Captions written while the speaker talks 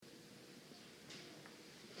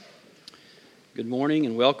Good morning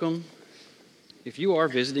and welcome. If you are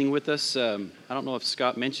visiting with us, I don't know if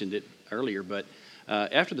Scott mentioned it earlier, but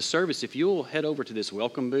after the service, if you'll head over to this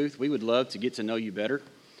welcome booth, we would love to get to know you better.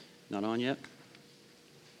 Not on yet?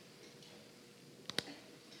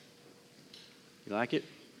 You like it?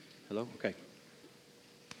 Hello? Okay.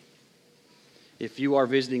 If you are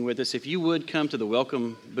visiting with us, if you would come to the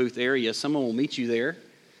welcome booth area, someone will meet you there,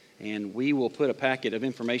 and we will put a packet of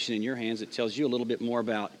information in your hands that tells you a little bit more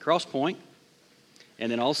about Crosspoint.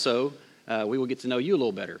 And then also, we will get to know you a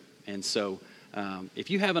little better. And so, if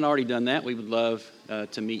you haven't already done that, we would love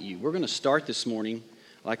to meet you. We're going to start this morning,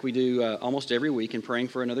 like we do almost every week, in praying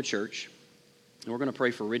for another church. And we're going to pray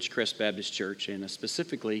for Ridgecrest Baptist Church, and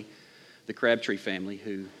specifically the Crabtree family,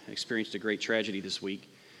 who experienced a great tragedy this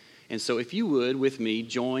week. And so, if you would, with me,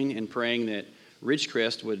 join in praying that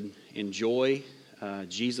Ridgecrest would enjoy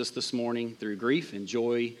Jesus this morning through grief,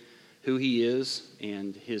 enjoy who he is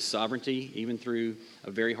and his sovereignty, even through a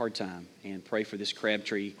very hard time, and pray for this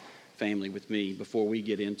Crabtree family with me before we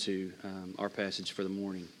get into our passage for the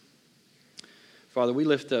morning. Father, we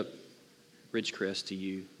lift up Ridgecrest to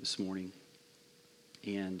you this morning,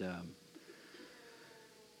 and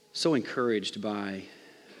so encouraged by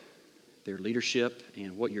their leadership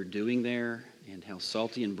and what you're doing there, and how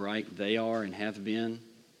salty and bright they are and have been.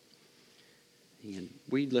 And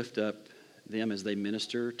we lift up them as they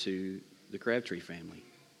minister to the Crabtree family.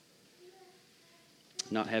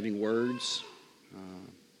 Not having words,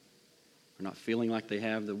 or not feeling like they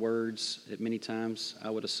have the words at many times, I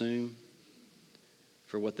would assume,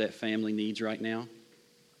 for what that family needs right now.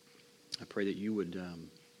 I pray that you would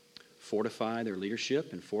fortify their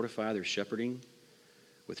leadership and fortify their shepherding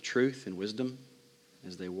with truth and wisdom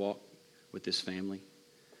as they walk with this family.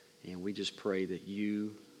 And we just pray that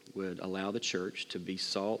you would allow the church to be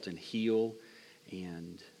salt and heal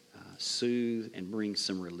and soothe and bring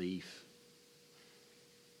some relief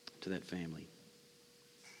to that family.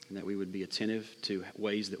 And that we would be attentive to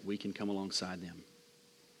ways that we can come alongside them.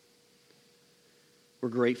 We're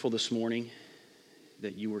grateful this morning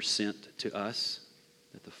that you were sent to us,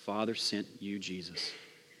 that the Father sent you, Jesus,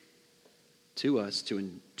 to us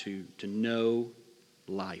to know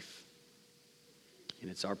life. And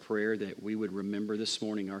it's our prayer that we would remember this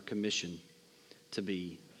morning our commission to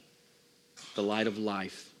be the light of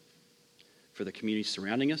life for the community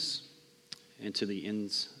surrounding us and to the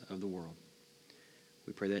ends of the world.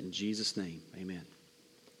 We pray that in Jesus' name. Amen.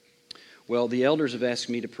 Well, the elders have asked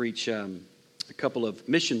me to preach a couple of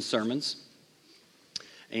mission sermons,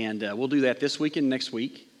 and we'll do that this week and next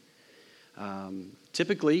week.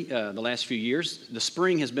 Typically, the last few years, the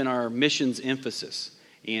spring has been our missions emphasis.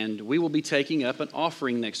 And we will be taking up an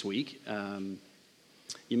offering next week.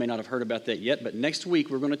 You may not have heard about that yet, but next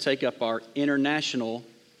week we're going to take up our international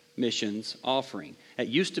missions offering. It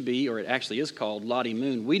used to be, or it actually is called, Lottie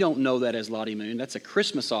Moon. We don't know that as Lottie Moon. That's a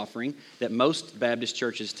Christmas offering that most Baptist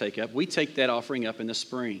churches take up. We take that offering up in the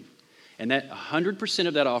spring. And that 100%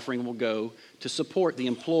 of that offering will go to support the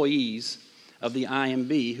employees of the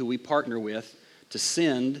IMB who we partner with to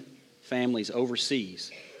send families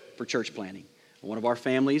overseas for church planting. One of our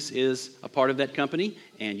families is a part of that company,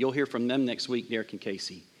 and you'll hear from them next week, Derek and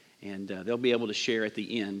Casey. And they'll be able to share at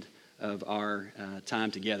the end of our time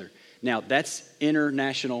together. Now, that's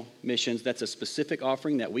international missions. That's a specific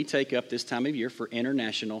offering that we take up this time of year for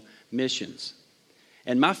international missions.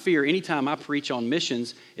 And my fear anytime I preach on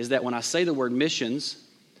missions is that when I say the word missions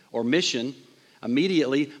or mission,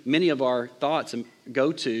 immediately many of our thoughts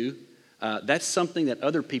go to that's something that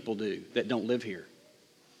other people do that don't live here.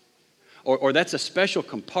 Or that's a special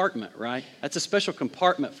compartment, right? That's a special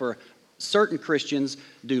compartment for certain Christians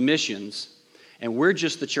do missions, and we're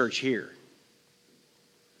just the church here.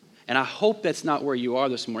 And I hope that's not where you are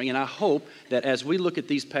this morning, and I hope that as we look at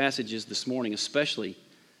these passages this morning, especially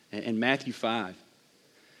in Matthew 5,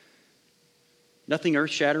 nothing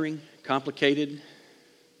earth-shattering, complicated,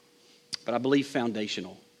 but I believe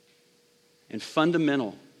foundational and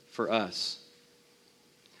fundamental for us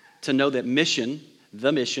to know that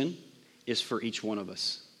the mission, is for each one of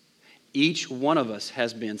us. Each one of us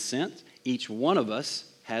has been sent. Each one of us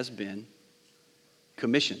has been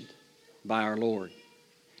commissioned by our Lord.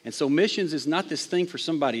 And so missions is not this thing for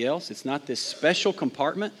somebody else. It's not this special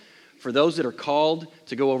compartment for those that are called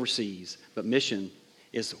to go overseas. But mission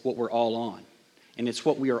is what we're all on. And it's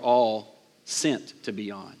what we are all sent to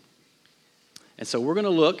be on. And so we're going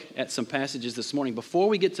to look at some passages this morning. Before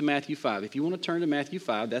we get to Matthew 5, if you want to turn to Matthew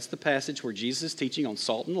 5, that's the passage where Jesus is teaching on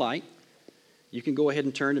salt and light. You can go ahead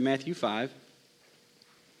and turn to Matthew 5.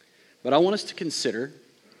 But I want us to consider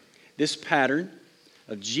this pattern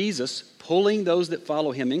of Jesus pulling those that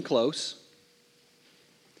follow him in close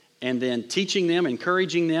and then teaching them,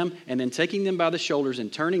 encouraging them, and then taking them by the shoulders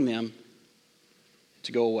and turning them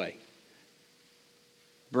to go away.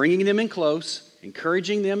 Bringing them in close,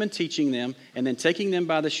 encouraging them and teaching them, and then taking them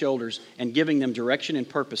by the shoulders and giving them direction and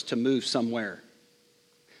purpose to move somewhere,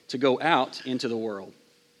 to go out into the world.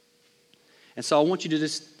 And so I want you to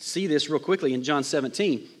just see this real quickly in John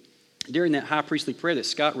 17, during that high priestly prayer that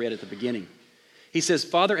Scott read at the beginning. He says,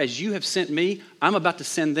 Father, as you have sent me, I'm about to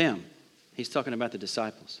send them. He's talking about the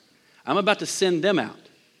disciples. I'm about to send them out.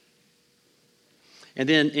 And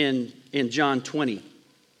then in John 20,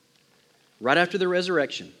 right after the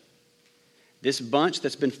resurrection, this bunch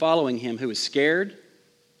that's been following him who is scared,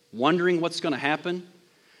 wondering what's going to happen,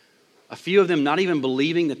 a few of them not even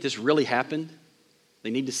believing that this really happened. They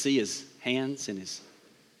need to see his hands and his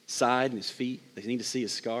side and his feet. They need to see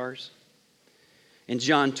his scars. In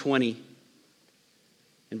John 20,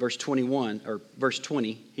 in verse 21, or verse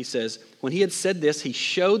 20, he says, when he had said this, he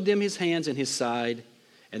showed them his hands and his side,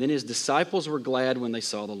 and then his disciples were glad when they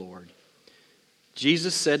saw the Lord.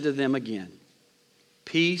 Jesus said to them again,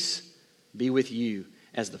 peace be with you.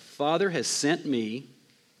 As the Father has sent me,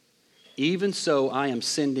 even so I am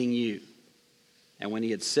sending you. And when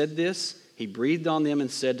he had said this, he breathed on them and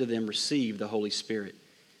said to them, receive the Holy Spirit.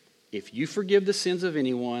 If you forgive the sins of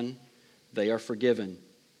anyone, they are forgiven.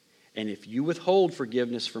 And if you withhold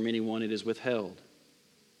forgiveness from anyone, it is withheld.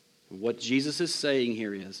 What Jesus is saying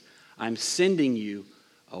here is, I'm sending you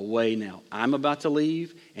away now. I'm about to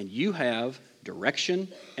leave, and you have direction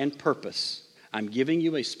and purpose. I'm giving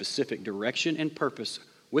you a specific direction and purpose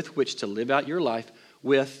with which to live out your life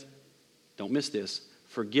with, don't miss this,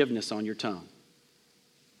 forgiveness on your tongue.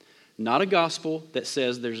 Not a gospel that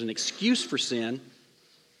says there's an excuse for sin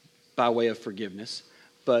by way of forgiveness,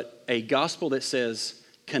 but a gospel that says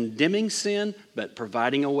condemning sin but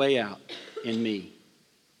providing a way out in me.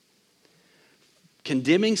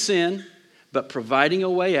 Condemning sin but providing a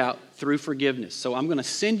way out through forgiveness. So I'm going to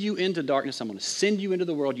send you into darkness. I'm going to send you into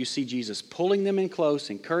the world. You see Jesus pulling them in close,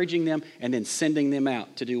 encouraging them, and then sending them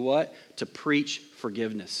out. To do what? To preach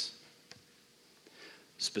forgiveness.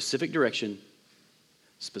 Specific direction,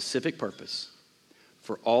 specific purpose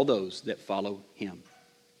for all those that follow him.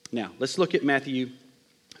 Now, let's look at Matthew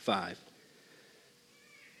 5.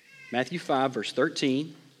 Matthew 5, verse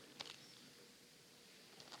 13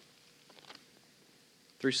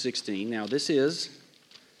 through 16. Now, this is,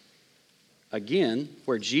 again,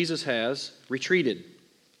 where Jesus has retreated.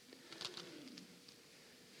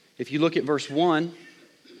 If you look at verse 1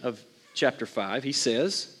 of chapter 5, he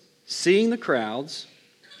says, seeing the crowds,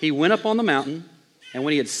 he went up on the mountain, and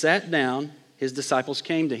when he had sat down, his disciples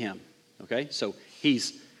came to him. Okay, so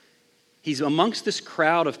he's amongst this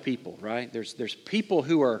crowd of people, right? There's people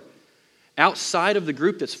who are outside of the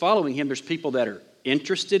group that's following him. There's people that are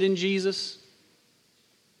interested in Jesus.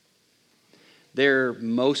 They're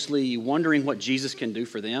mostly wondering what Jesus can do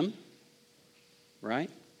for them, right?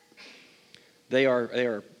 They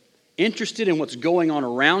are interested in what's going on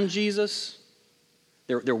around Jesus.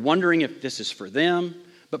 They're wondering if this is for them.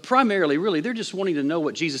 But primarily, really, they're just wanting to know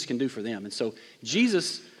what Jesus can do for them. And so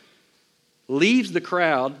Jesus leaves the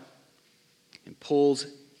crowd and pulls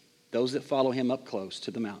those that follow him up close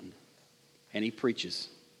to the mountain. And he preaches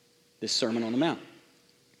this Sermon on the Mount.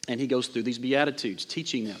 And he goes through these Beatitudes,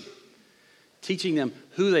 teaching them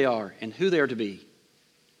who they are and who they are to be,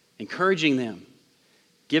 encouraging them,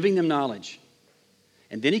 giving them knowledge.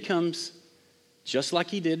 And then he comes, just like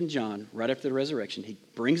he did in John, right after the resurrection. He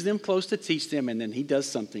brings them close to teach them, and then he does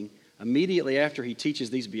something. Immediately after he teaches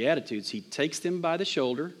these Beatitudes, he takes them by the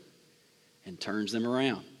shoulder and turns them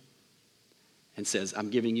around and says, I'm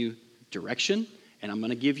giving you direction, and I'm going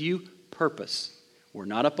to give you purpose. We're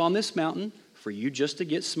not up on this mountain for you just to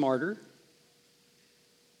get smarter.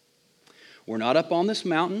 We're not up on this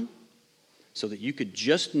mountain so that you could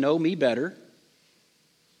just know me better.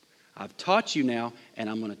 I've taught you now, and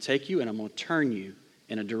I'm going to take you and I'm going to turn you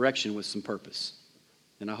in a direction with some purpose.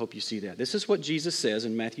 And I hope you see that. This is what Jesus says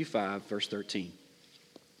in Matthew 5, verse 13.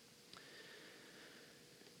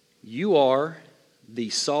 You are the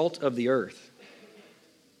salt of the earth.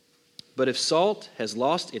 But if salt has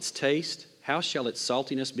lost its taste, how shall its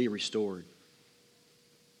saltiness be restored?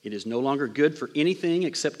 It is no longer good for anything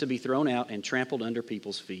except to be thrown out and trampled under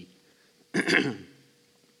people's feet.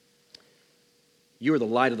 You are the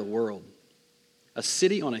light of the world. A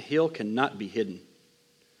city on a hill cannot be hidden.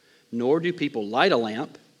 Nor do people light a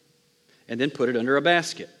lamp and then put it under a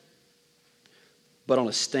basket, but on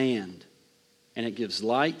a stand, and it gives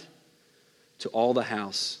light to all the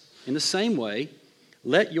house. In the same way,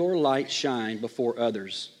 let your light shine before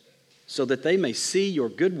others, so that they may see your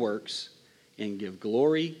good works and give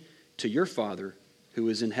glory to your Father who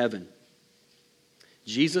is in heaven.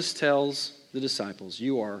 Jesus tells the disciples,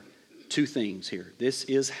 you are two things here. This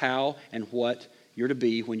is how and what you're to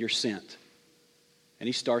be when you're sent. And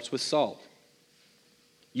he starts with salt.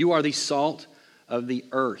 You are the salt of the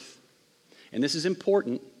earth. And this is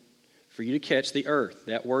important for you to catch the earth.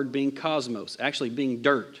 That word being cosmos, actually being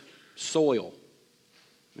dirt, soil.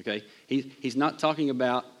 Okay? He's not talking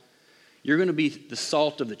about you're going to be the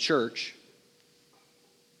salt of the church.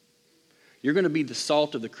 You're going to be the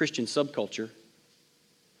salt of the Christian subculture.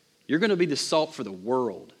 You're going to be the salt for the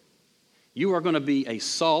world. You are going to be a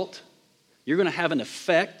salt. You're going to have an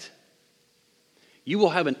effect. You will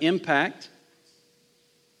have an impact.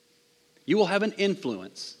 You will have an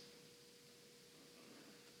influence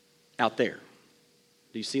out there.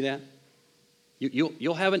 Do you see that?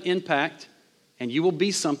 You'll have an impact, and you will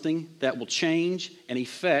be something that will change and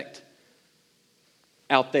affect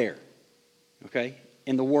out there, okay,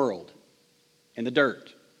 in the world, in the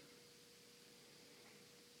dirt.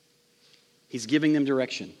 He's giving them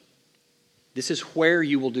direction. This is where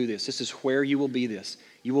you will do this. This is where you will be this.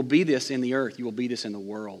 You will be this in the earth. You will be this in the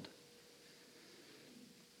world.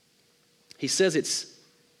 He says if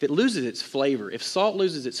it loses its flavor, if salt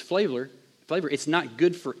loses its flavor, it's not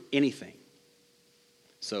good for anything.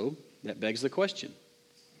 So that begs the question,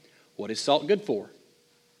 what is salt good for?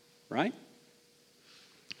 Right?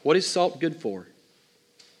 What is salt good for?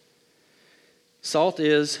 Salt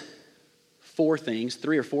is four things,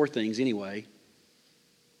 three or four things anyway.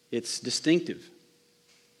 It's distinctive.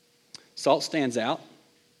 Salt stands out.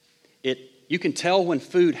 You can tell when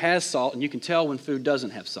food has salt, and you can tell when food doesn't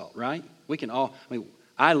have salt, right?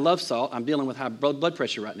 I love salt. I'm dealing with high blood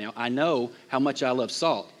pressure right now. I know how much I love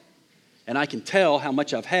salt. And I can tell how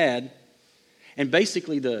much I've had. And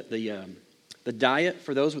basically the diet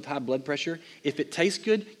for those with high blood pressure, if it tastes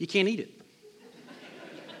good, you can't eat it.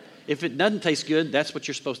 If it doesn't taste good, that's what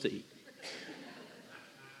you're supposed to eat.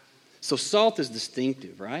 So salt is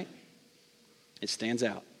distinctive, right? It stands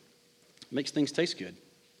out. It makes things taste good.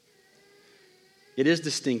 It is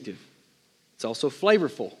distinctive. It's also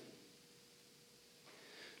flavorful.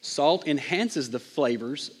 Salt enhances the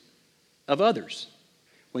flavors of others.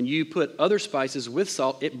 When you put other spices with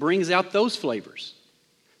salt, it brings out those flavors.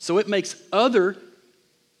 So it makes other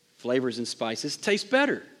flavors and spices taste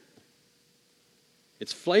better.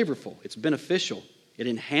 It's flavorful. It's beneficial. It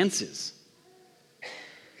enhances.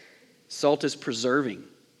 Salt is preserving.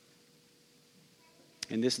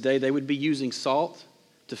 In this day, they would be using salt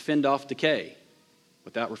to fend off decay.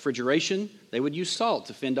 Without refrigeration, they would use salt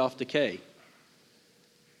to fend off decay.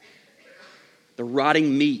 The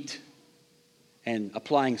rotting meat and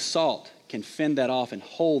applying salt can fend that off and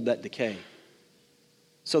hold that decay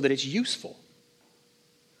so that it's useful.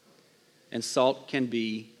 And salt can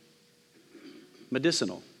be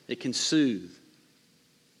medicinal. It can soothe.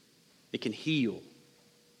 It can heal.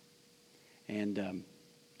 And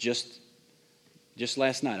just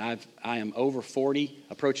last night, I am over 40,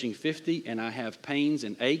 approaching 50, and I have pains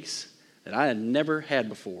and aches that I had never had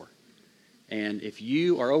before. And if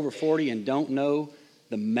you are over 40 and don't know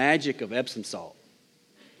the magic of Epsom salt,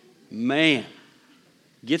 man,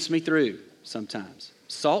 gets me through sometimes.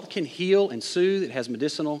 Salt can heal and soothe. It has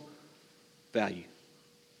medicinal value.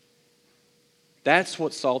 That's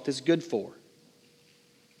what salt is good for.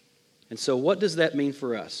 And so what does that mean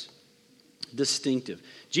for us? Distinctive.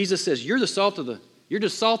 Jesus says, you're the salt of the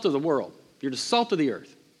world. You're the salt of the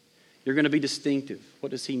earth. You're going to be distinctive. What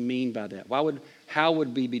does he mean by that? How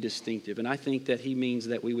would we be distinctive? And I think that he means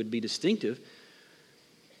that we would be distinctive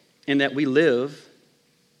in that we live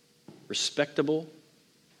respectable,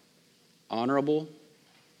 honorable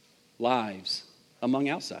lives among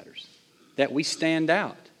outsiders. That we stand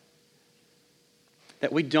out.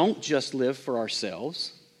 That we don't just live for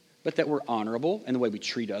ourselves, but that we're honorable in the way we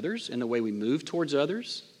treat others, in the way we move towards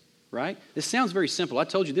others, right? This sounds very simple. I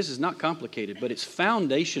told you this is not complicated, but it's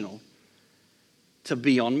foundational to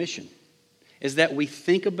be on mission, is that we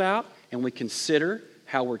think about and we consider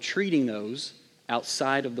how we're treating those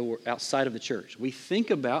outside of the church. We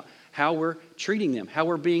think about how we're treating them, how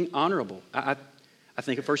we're being honorable. I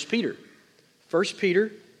think of 1 Peter. 1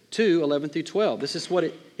 Peter 2, 11 through 12. This is what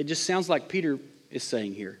it just sounds like Peter is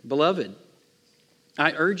saying here. Beloved,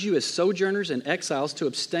 I urge you as sojourners and exiles to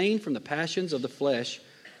abstain from the passions of the flesh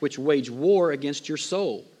which wage war against your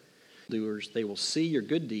soul. Doers, they will see your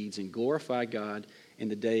good deeds and glorify God in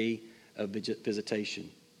the day of visitation.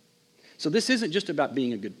 So this isn't just about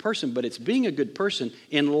being a good person, but it's being a good person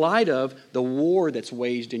in light of the war that's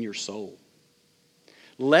waged in your soul.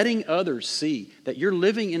 Letting others see that you're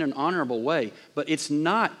living in an honorable way, but it's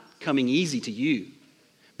not coming easy to you,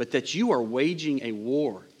 but that you are waging a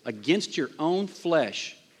war against your own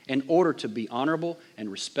flesh in order to be honorable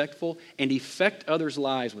and respectful and effect others'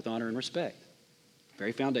 lives with honor and respect.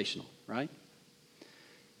 Very foundational, right?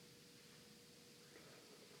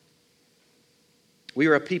 We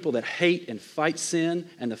are a people that hate and fight sin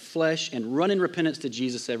and the flesh and run in repentance to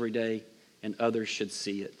Jesus every day, and others should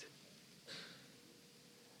see it.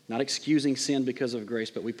 Not excusing sin because of grace,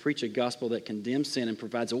 but we preach a gospel that condemns sin and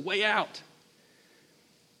provides a way out.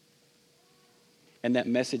 And that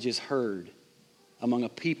message is heard among a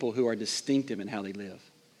people who are distinctive in how they live.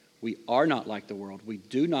 We are not like the world. We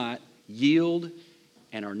do not yield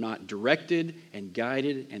and are not directed and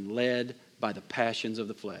guided and led by the passions of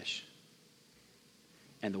the flesh.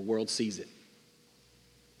 And the world sees it.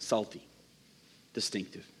 Salty,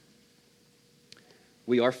 distinctive.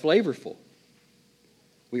 We are flavorful.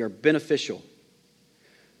 We are beneficial,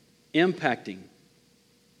 impacting.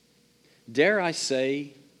 Dare I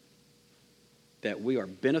say that we are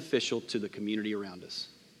beneficial to the community around us?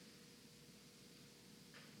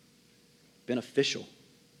 Beneficial.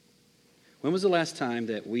 When was the last time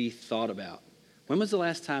that we thought about? When was the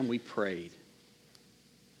last time we prayed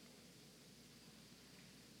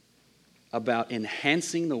about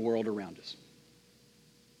enhancing the world around us?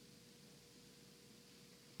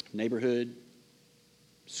 Neighborhood,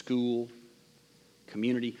 school,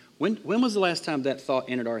 community. When was the last time that thought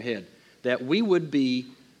entered our head? That we would be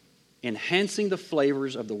enhancing the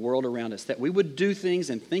flavors of the world around us. That we would do things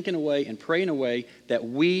and think in a way and pray in a way that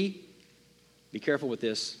we, be careful with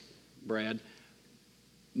this, Brad,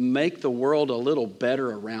 make the world a little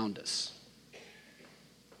better around us.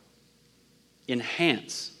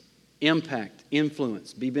 Enhance, impact,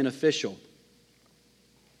 influence, be beneficial.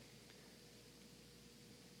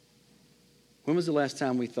 When was the last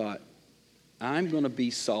time we thought, I'm going to be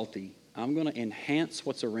salty. I'm going to enhance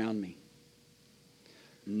what's around me.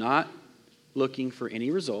 Not looking for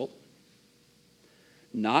any result.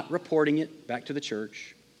 Not reporting it back to the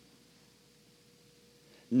church.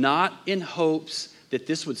 Not in hopes that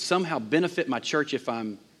this would somehow benefit my church if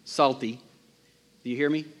I'm salty. Do you hear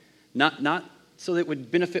me? Not so that it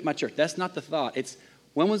would benefit my church. That's not the thought. It's,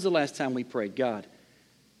 when was the last time we prayed, God,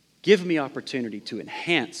 give me opportunity to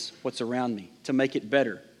enhance what's around me, to make it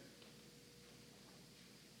better,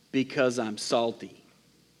 because I'm salty.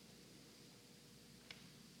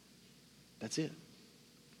 That's it.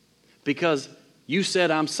 Because you said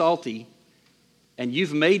I'm salty, and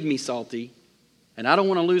you've made me salty, and I don't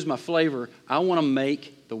want to lose my flavor. I want to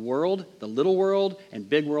make the world, the little world, and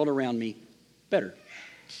big world around me better.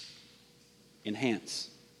 Enhance.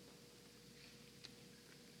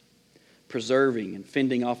 Preserving and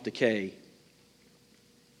fending off decay.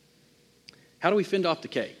 How do we fend off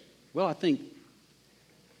decay? Well, I think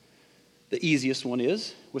the easiest one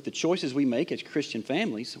is, with the choices we make as Christian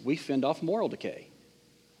families, we fend off moral decay.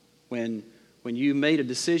 When you made a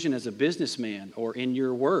decision as a businessman or in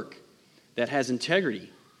your work that has integrity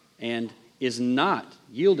and is not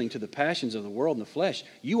yielding to the passions of the world and the flesh,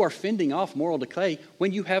 you are fending off moral decay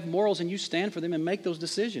when you have morals and you stand for them and make those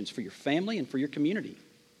decisions for your family and for your community.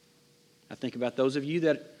 I think about those of you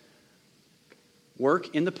that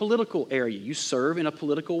work in the political area. You serve in a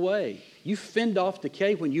political way. You fend off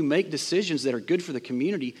decay when you make decisions that are good for the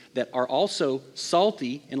community that are also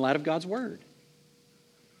salty in light of God's Word.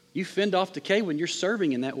 You fend off decay when you're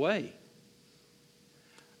serving in that way.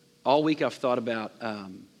 All week I've thought about,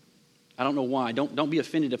 I don't know why, don't be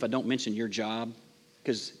offended if I don't mention your job,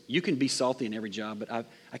 because you can be salty in every job, but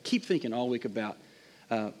I keep thinking all week about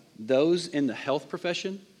those in the health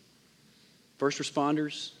profession, first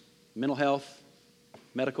responders, mental health,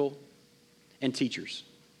 medical, and teachers.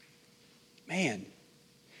 Man,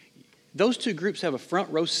 those two groups have a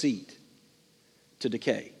front row seat to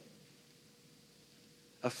decay.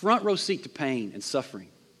 A front row seat to pain and suffering.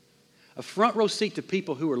 A front row seat to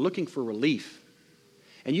people who are looking for relief.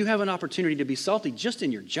 And you have an opportunity to be salty just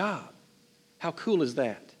in your job. How cool is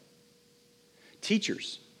that?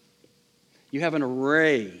 Teachers, you have an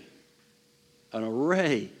array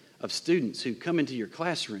of students who come into your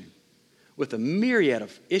classroom with a myriad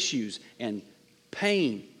of issues and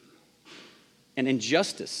pain and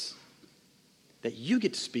injustice that you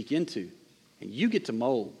get to speak into and you get to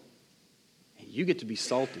mold and you get to be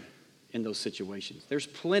salty in those situations. There's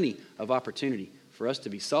plenty of opportunity for us to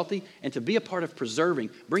be salty and to be a part of preserving,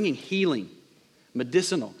 bringing healing,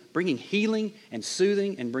 medicinal, bringing healing and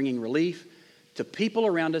soothing and bringing relief to people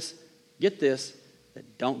around us, get this,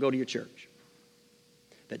 that don't go to your church,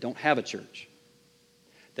 that don't have a church,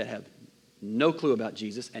 that have no clue about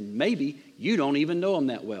Jesus, and maybe you don't even know him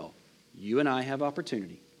that well. You and I have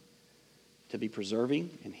opportunity to be preserving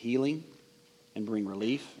and healing and bring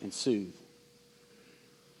relief and soothe.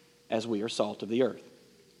 as we are salt of the earth.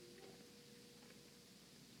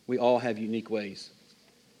 We all have unique ways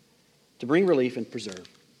to bring relief and preserve.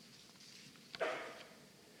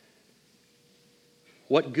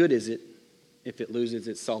 What good is it if it loses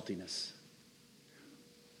its saltiness?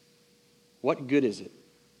 What good is it?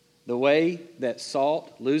 The way that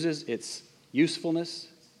salt loses its usefulness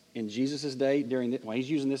in Jesus' day, while he's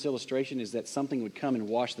using this illustration, is that something would come and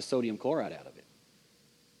wash the sodium chloride out of it.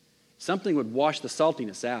 Something would wash the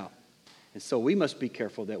saltiness out. And so we must be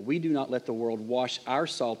careful that we do not let the world wash our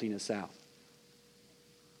saltiness out.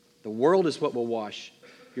 The world is what will wash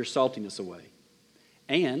your saltiness away.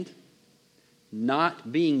 And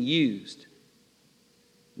not being used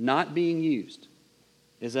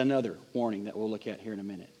is another warning that we'll look at here in a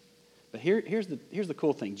minute. But here's the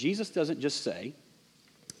cool thing. Jesus doesn't just say,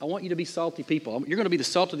 I want you to be salty people. You're going to be the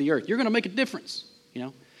salt of the earth. You're going to make a difference. You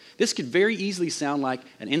know, this could very easily sound like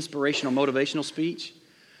an inspirational, motivational speech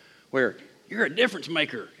where you're a difference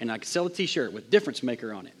maker, and I could sell a T-shirt with difference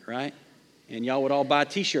maker on it, right? And y'all would all buy a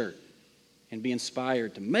T-shirt and be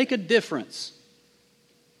inspired to make a difference,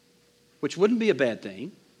 which wouldn't be a bad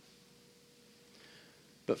thing.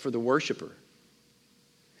 But for the worshiper,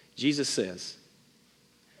 Jesus says,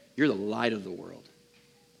 you're the light of the world.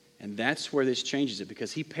 And that's where this changes it,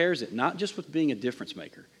 because he pairs it not just with being a difference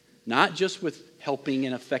maker, not just with helping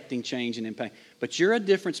and affecting change and impact, but you're a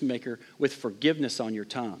difference maker with forgiveness on your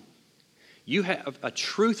tongue. You have a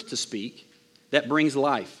truth to speak that brings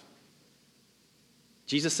life.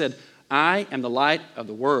 Jesus said, I am the light of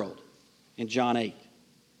the world in John 8.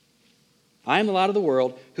 I am the light of the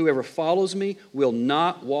world. Whoever follows me will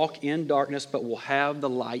not walk in darkness, but will have the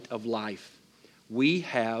light of life. We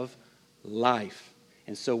have life.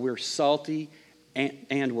 And so we're salty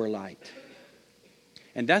and we're light.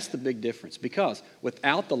 And that's the big difference, because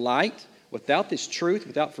without the light, without this truth,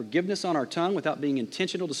 without forgiveness on our tongue, without being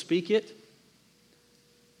intentional to speak it,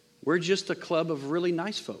 we're just a club of really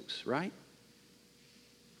nice folks, right?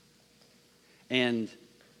 And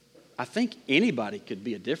I think anybody could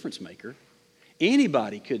be a difference maker.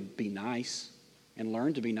 Anybody could be nice and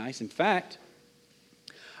learn to be nice. In fact,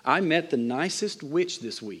 I met the nicest witch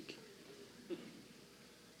this week.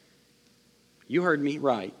 You heard me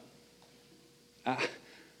right.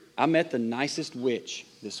 I met the nicest witch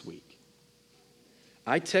this week.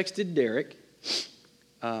 I texted Derek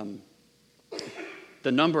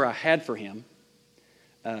the number I had for him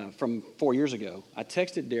from 4 years ago. I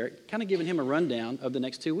texted Derek, kind of giving him a rundown of the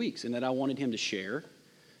next 2 weeks, and that I wanted him to share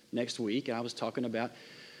next week. And I was talking about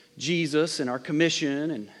Jesus and our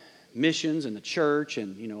commission and missions and the church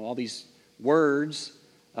and, you know, all these words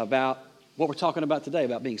about what we're talking about today,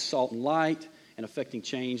 about being salt and light and affecting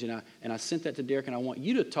change. And I sent that to Derek, and I want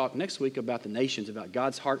you to talk next week about the nations, about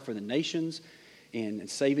God's heart for the nations and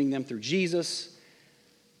saving them through Jesus.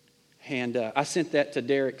 And I sent that to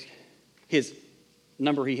Derek, his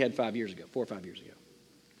number he had 5 years ago, 4 or 5 years ago.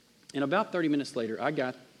 And about 30 minutes later, I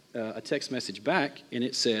got a text message back, and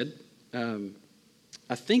it said,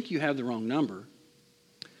 I think you have the wrong number.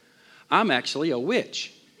 I'm actually a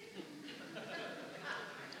witch.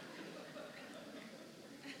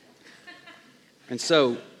 And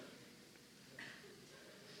so,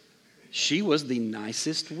 she was the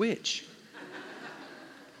nicest witch.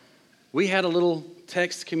 We had a little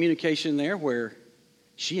text communication there where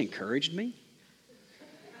she encouraged me.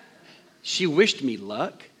 She wished me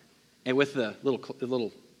luck, and with the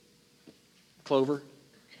little clover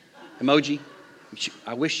emoji,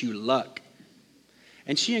 I wish you luck.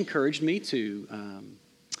 And she encouraged me to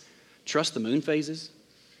trust the moon phases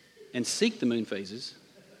and seek the moon phases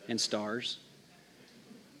and stars.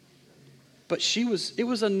 But it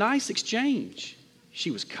was a nice exchange.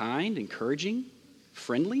 She was kind, encouraging,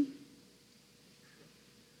 friendly.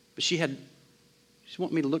 But she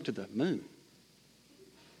wanted me to look to the moon.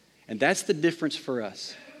 And that's the difference for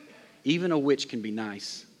us. Even a witch can be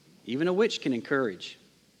nice. Even a witch can encourage.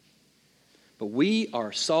 But we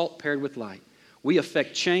are salt paired with light. We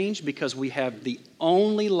affect change because we have the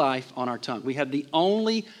only life on our tongue. We have the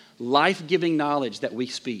only life-giving knowledge that we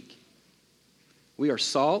speak. We are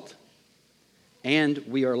salt and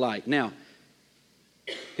we are light. Now,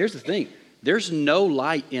 here's the thing. There's no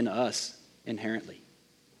light in us inherently.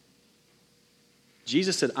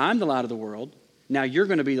 Jesus said, I'm the light of the world. Now you're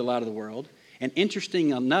going to be the light of the world. And interesting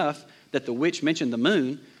enough that the witch mentioned the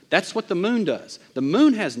moon, that's what the moon does. The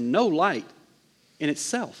moon has no light in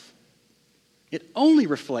itself. It only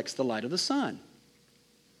reflects the light of the sun.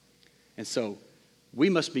 And so we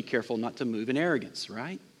must be careful not to move in arrogance,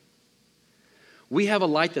 right? We have a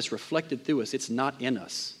light that's reflected through us. It's not in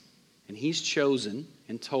us. And he's chosen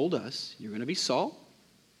and told us, you're going to be salt.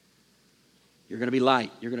 You're going to be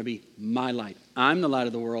light. You're going to be my light. I'm the light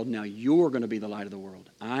of the world. Now you're going to be the light of the world.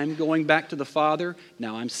 I'm going back to the Father.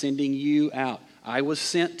 Now I'm sending you out. I was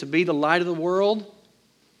sent to be the light of the world.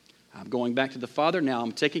 I'm going back to the Father. Now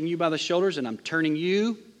I'm taking you by the shoulders and I'm turning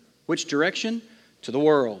you, which direction? To the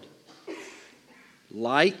world.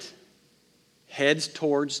 Light heads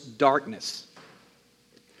towards darkness.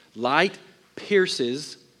 Light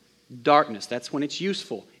pierces darkness. That's when it's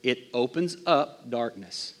useful. It opens up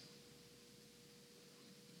darkness.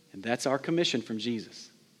 And that's our commission from Jesus.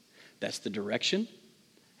 That's the direction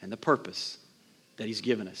and the purpose that He's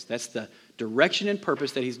given us. That's the direction and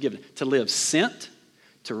purpose that He's given. To live sent,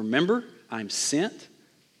 to remember I'm sent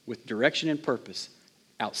with direction and purpose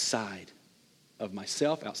outside of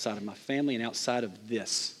myself, outside of my family, and outside of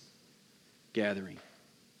this gathering.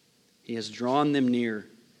 He has drawn them near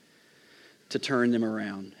to turn them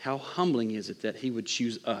around. How humbling is it that He would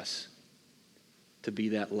choose us to be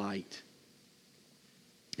that light?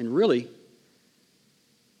 And really,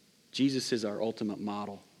 Jesus is our ultimate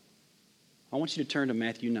model. I want you to turn to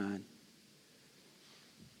Matthew 9.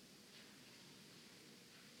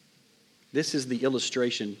 This is the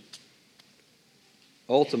illustration,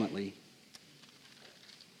 ultimately,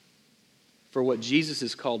 for what Jesus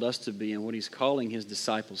has called us to be and what He's calling His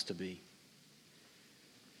disciples to be.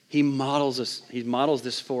 He models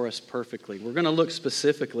this for us perfectly. We're going to look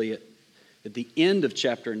specifically at the end of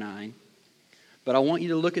chapter 9. But I want you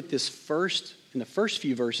to look at this in the first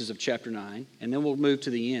few verses of chapter 9, and then we'll move to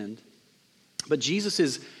the end. But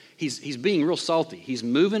Jesus he's being real salty. He's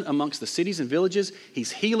moving amongst the cities and villages.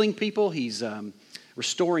 He's healing people. He's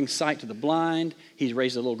restoring sight to the blind. He's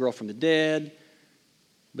raised a little girl from the dead.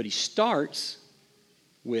 But he starts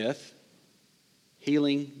with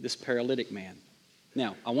healing this paralytic man.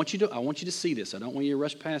 Now, I want you to see this. I don't want you to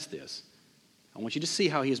rush past this. I want you to see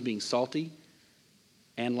how he is being salty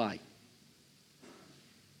and light.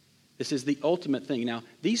 This is the ultimate thing. Now,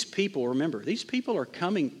 these people, remember, these people are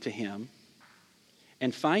coming to him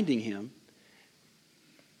and finding him,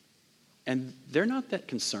 and they're not that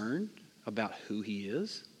concerned about who he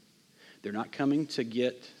is. They're not coming to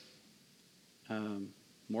get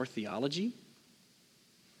more theology.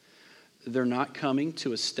 They're not coming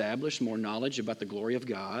to establish more knowledge about the glory of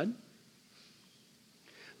God.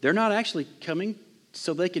 They're not actually coming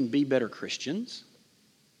so they can be better Christians.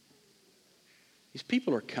 These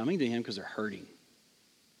people are coming to him because they're hurting.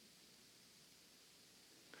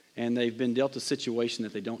 And they've been dealt a situation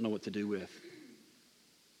that they don't know what to do with.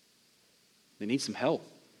 They need some help.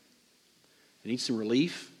 They need some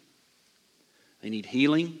relief. They need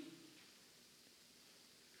healing.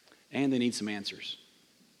 And they need some answers.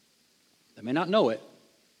 They may not know it,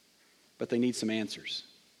 but they need some answers.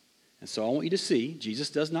 And so I want you to see, Jesus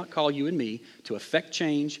does not call you and me to effect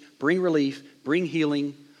change, bring relief, bring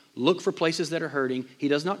healing, look for places that are hurting. He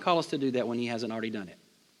does not call us to do that when He hasn't already done it.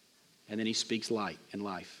 And then He speaks light and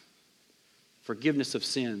life. Forgiveness of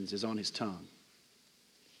sins is on His tongue.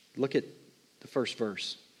 Look at the first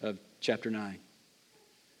verse of chapter 9.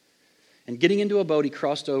 And getting into a boat, he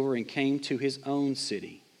crossed over and came to his own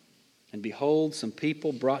city. And behold, some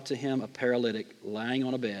people brought to him a paralytic lying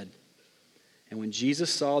on a bed. And when Jesus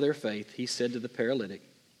saw their faith, He said to the paralytic,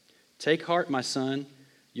 "Take heart, my son,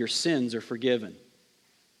 your sins are forgiven."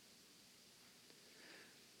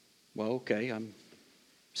 Well, okay, I'm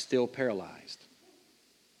still paralyzed.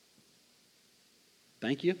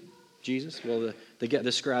 Thank you, Jesus. Well,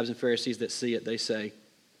 the scribes and Pharisees that see it, they say,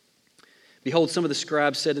 "Behold, some of the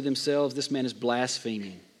scribes said to themselves, 'This man is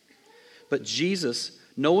blaspheming.' But Jesus,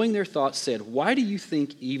 knowing their thoughts, said, 'Why do you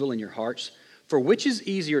think evil in your hearts? For which is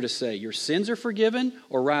easier to say, your sins are forgiven,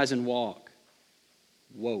 or rise and walk?'"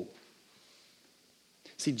 Whoa.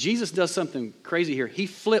 See, Jesus does something crazy here. He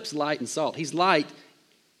flips light and salt. He's light.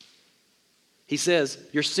 He says,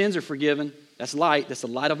 your sins are forgiven. That's light. That's the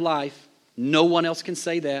light of life. No one else can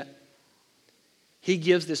say that. He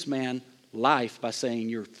gives this man life by saying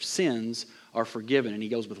your sins are forgiven. And he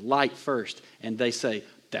goes with light first. And they say,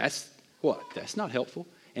 that's what? That's not helpful.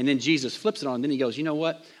 And then Jesus flips it on. And then he goes, you know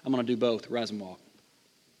what? I'm going to do both. Rise and walk.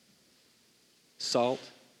 Salt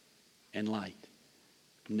and light.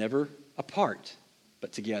 Never apart,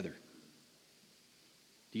 but together.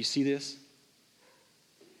 Do you see this?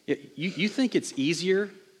 You think it's easier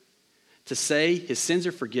to say his sins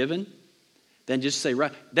are forgiven than just say,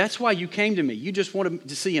 right, that's why you came to me. You just wanted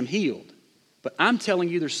to see him healed. But I'm telling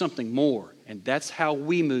you there's something more. And that's how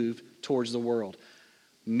we move towards the world.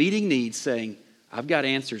 Meeting needs, saying, I've got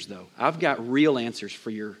answers though. I've got real answers for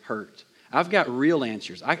your hurt. I've got real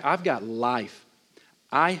answers. I've got life.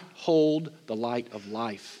 I hold the light of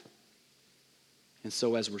life. And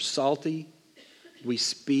so as we're salty, we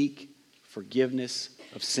speak forgiveness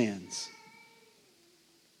of sins.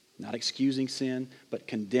 Not excusing sin, but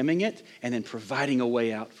condemning it and then providing a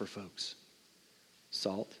way out for folks.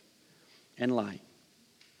 Salt and light.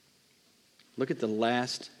 Look at the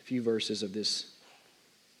last few verses of this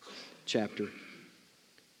chapter,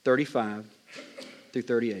 35 through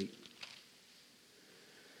 38.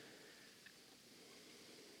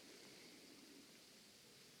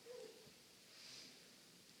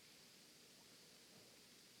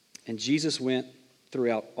 And Jesus went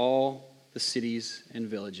throughout all the cities and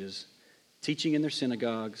villages, teaching in their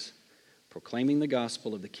synagogues, proclaiming the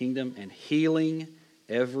gospel of the kingdom, and healing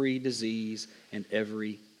every disease and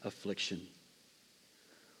every affliction.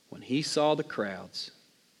 When he saw the crowds,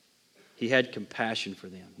 he had compassion for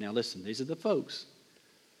them. Now listen, these are the folks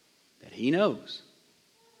that he knows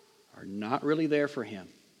are not really there for him.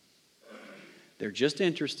 They're just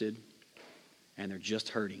interested and they're just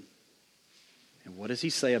hurting. And what does he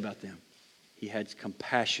say about them? He had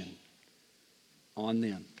compassion on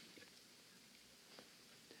them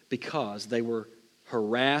because they were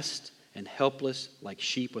harassed and helpless like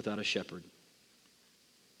sheep without a shepherd.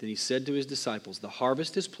 Then he said to his disciples, "The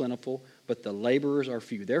harvest is plentiful, but the laborers are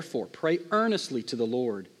few. Therefore, pray earnestly to the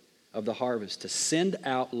Lord of the harvest to send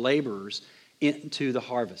out laborers into the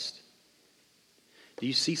harvest." Do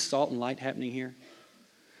you see salt and light happening here?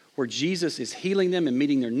 Where Jesus is healing them and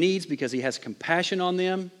meeting their needs because he has compassion on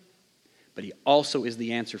them, but he also is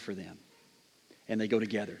the answer for them. And they go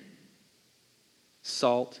together.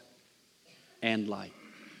 Salt and light.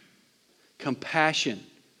 Compassion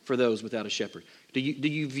for those without a shepherd. Do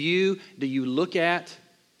you look at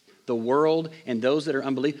the world and those that are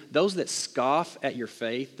unbelievers, those that scoff at your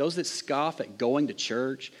faith, those that scoff at going to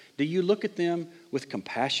church, do you look at them with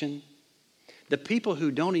compassion? The people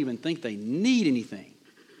who don't even think they need anything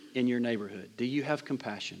in your neighborhood, do you have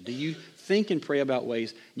compassion? Do you think and pray about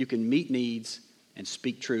ways you can meet needs and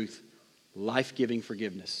speak truth, life-giving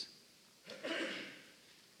forgiveness?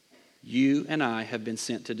 You and I have been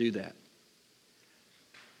sent to do that.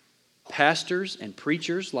 Pastors and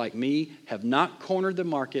preachers like me have not cornered the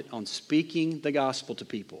market on speaking the gospel to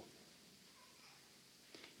people.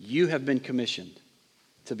 You have been commissioned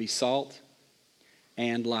to be salt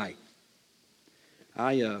and light.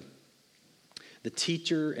 The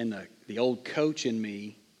teacher and the old coach in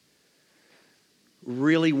me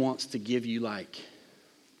really wants to give you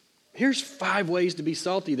here's 5 ways to be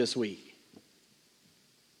salty this week.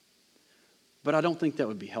 But I don't think that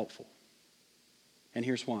would be helpful. And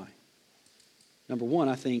here's why. Number one,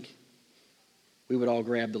 I think we would all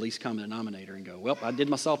grab the least common denominator and go, well, I did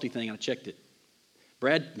my salty thing and I checked it.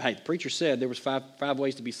 Brad, hey, the preacher said there was five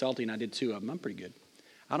ways to be salty and I did 2 of them. I'm pretty good.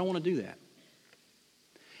 I don't want to do that.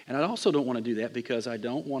 And I also don't want to do that because I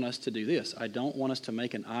don't want us to do this. I don't want us to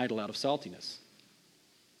make an idol out of saltiness.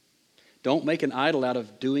 Don't make an idol out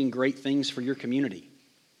of doing great things for your community.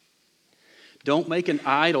 Don't make an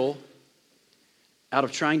idol out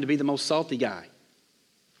of trying to be the most salty guy.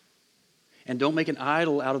 And don't make an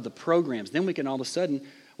idol out of the programs. Then we can all of a sudden,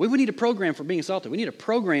 we need a program for being salty. We need a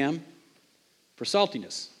program for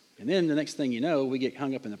saltiness. And then the next thing you know, we get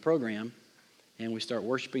hung up in the program and we start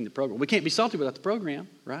worshiping the program. We can't be salty without the program,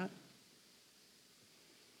 right?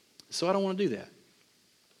 So I don't want to do that.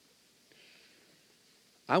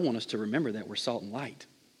 I want us to remember that we're salt and light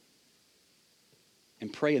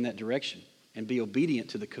and pray in that direction and be obedient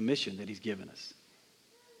to the commission that he's given us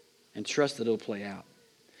and trust that it'll play out.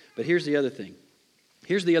 But here's the other thing.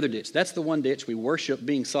 Here's the other ditch. That's the one ditch. We worship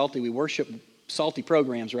being salty. We worship salty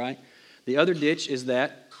programs, right? The other ditch is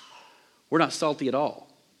that we're not salty at all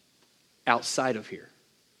outside of here.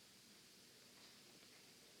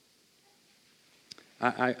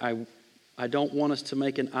 I don't want us to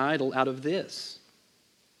make an idol out of this.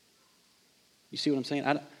 You see what I'm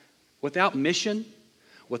saying? Without mission,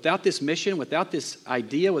 without this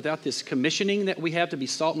idea, without this commissioning that we have to be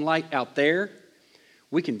salt and light out there,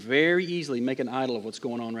 we can very easily make an idol of what's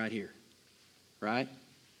going on right here, right?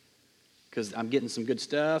 Because I'm getting some good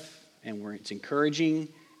stuff, and it's encouraging,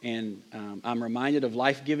 and I'm reminded of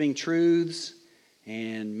life-giving truths,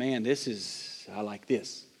 and man, I like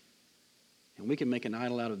this. And we can make an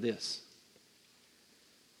idol out of this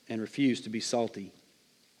and refuse to be salty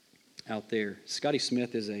out there. Scotty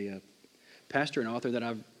Smith is a pastor and author that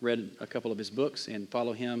I've read a couple of his books and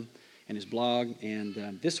follow him and his blog,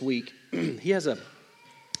 and this week he has a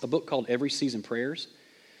book called Every Season Prayers.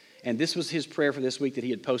 And this was his prayer for this week that he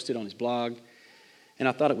had posted on his blog. And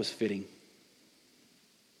I thought it was fitting.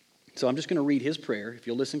 So I'm just going to read his prayer, if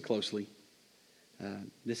you'll listen closely.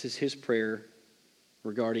 This is his prayer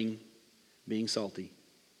regarding being salty.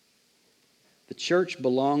 The church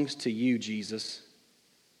belongs to you, Jesus.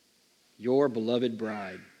 your beloved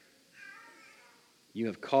bride. You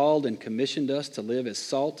have called and commissioned us to live as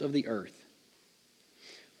salt of the earth.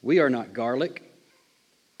 We are not garlic,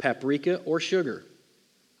 paprika, or sugar.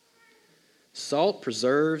 Salt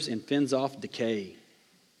preserves and fends off decay.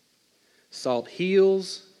 Salt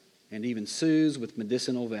heals and even soothes with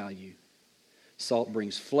medicinal value. Salt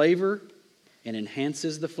brings flavor and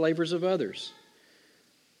enhances the flavors of others.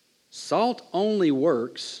 Salt only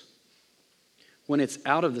works when it's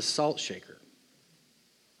out of the salt shaker.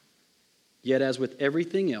 Yet, as with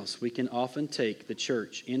everything else, we can often take the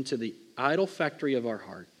church into the idol factory of our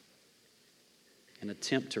heart and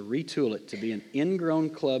attempt to retool it to be an ingrown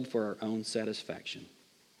club for our own satisfaction.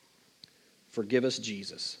 Forgive us,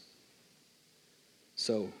 Jesus.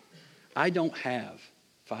 So, I don't have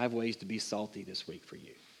 5 ways to be salty this week for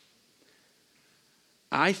you.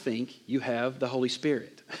 I think you have the Holy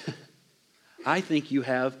Spirit. I think you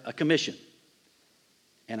have a commission,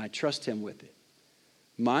 and I trust Him with it.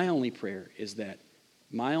 My only prayer is that,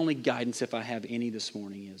 my only guidance, if I have any this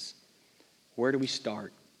morning, is where do we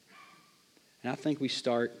start? And I think we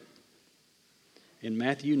start in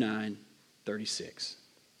Matthew 9:36.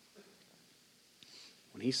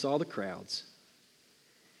 When He saw the crowds,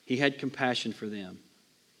 He had compassion for them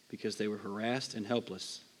because they were harassed and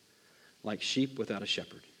helpless, like sheep without a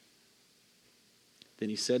shepherd. Then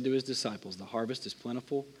He said to His disciples, the harvest is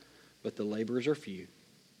plentiful, but the laborers are few.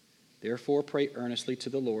 Therefore pray earnestly to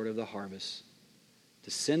the Lord of the harvest to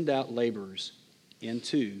send out laborers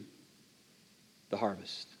into the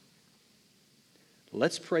harvest.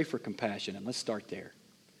 Let's pray for compassion, and let's start there.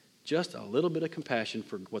 Just a little bit of compassion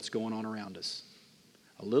for what's going on around us.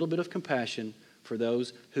 A little bit of compassion for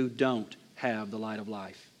those who don't have the light of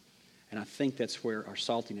life. And I think that's where our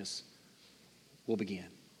saltiness will begin.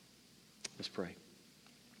 Let's pray.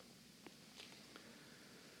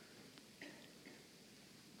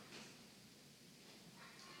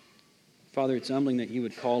 Father, it's humbling that you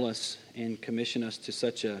would call us and commission us to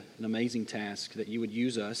such an amazing task, that you would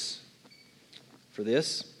use us for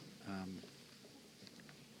this.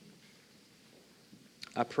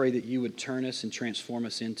 I pray that you would turn us and transform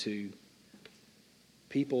us into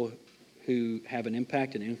people who have an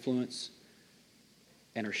impact and influence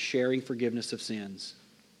and are sharing forgiveness of sins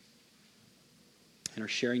and are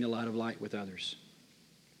sharing the light of light with others.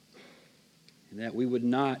 And that we would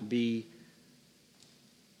not be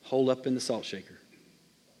holed up in the salt shaker.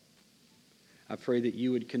 I pray that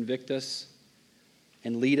you would convict us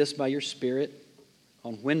and lead us by your Spirit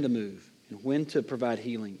on when to move and when to provide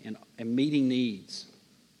healing and meeting needs.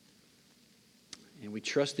 And we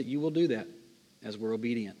trust that you will do that as we're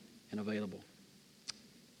obedient and available.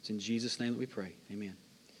 It's in Jesus' name that we pray. Amen.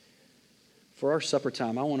 For our supper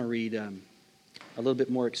time, I want to read a little bit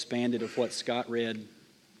more expanded of what Scott read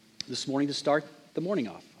this morning to start the morning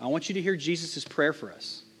off. I want you to hear Jesus' prayer for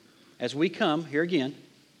us. As we come here again,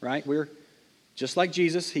 right? We're just like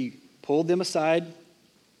Jesus. He pulled them aside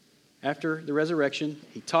after the resurrection.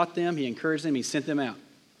 He taught them. He encouraged them. He sent them out.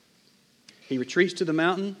 He retreats to the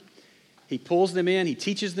mountain. He pulls them in. He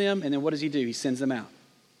teaches them. And then what does He do? He sends them out.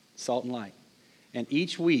 Salt and light. And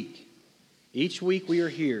each week we are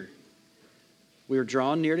here. We are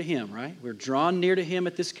drawn near to Him, right? We're drawn near to Him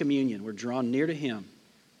at this communion. We're drawn near to Him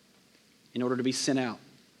in order to be sent out.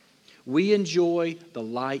 We enjoy the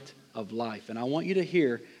light of life. And I want you to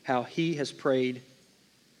hear how He has prayed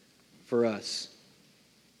for us.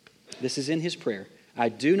 This is in His prayer. I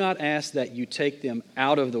do not ask that you take them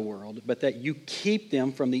out of the world, but that you keep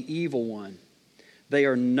them from the evil one. They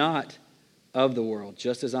are not of the world,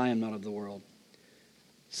 just as I am not of the world.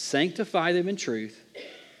 Sanctify them in truth.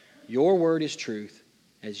 Your word is truth.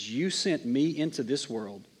 As you sent me into this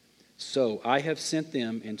world, so I have sent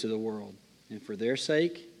them into the world. And for their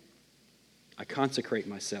sake, I consecrate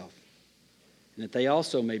myself, and that they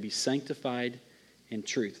also may be sanctified in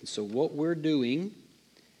truth. And so what we're doing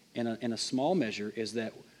in a small measure is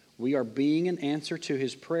that we are being an answer to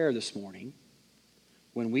His prayer this morning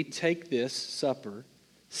when we take this supper,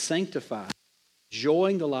 sanctified,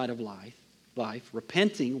 enjoying the light of life,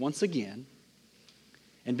 repenting once again,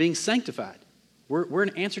 and being sanctified. We're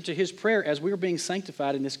an answer to His prayer as we are being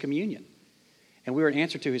sanctified in this communion. And we're an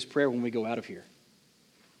answer to His prayer when we go out of here.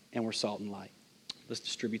 And we're salt and light. Let's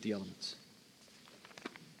distribute the elements.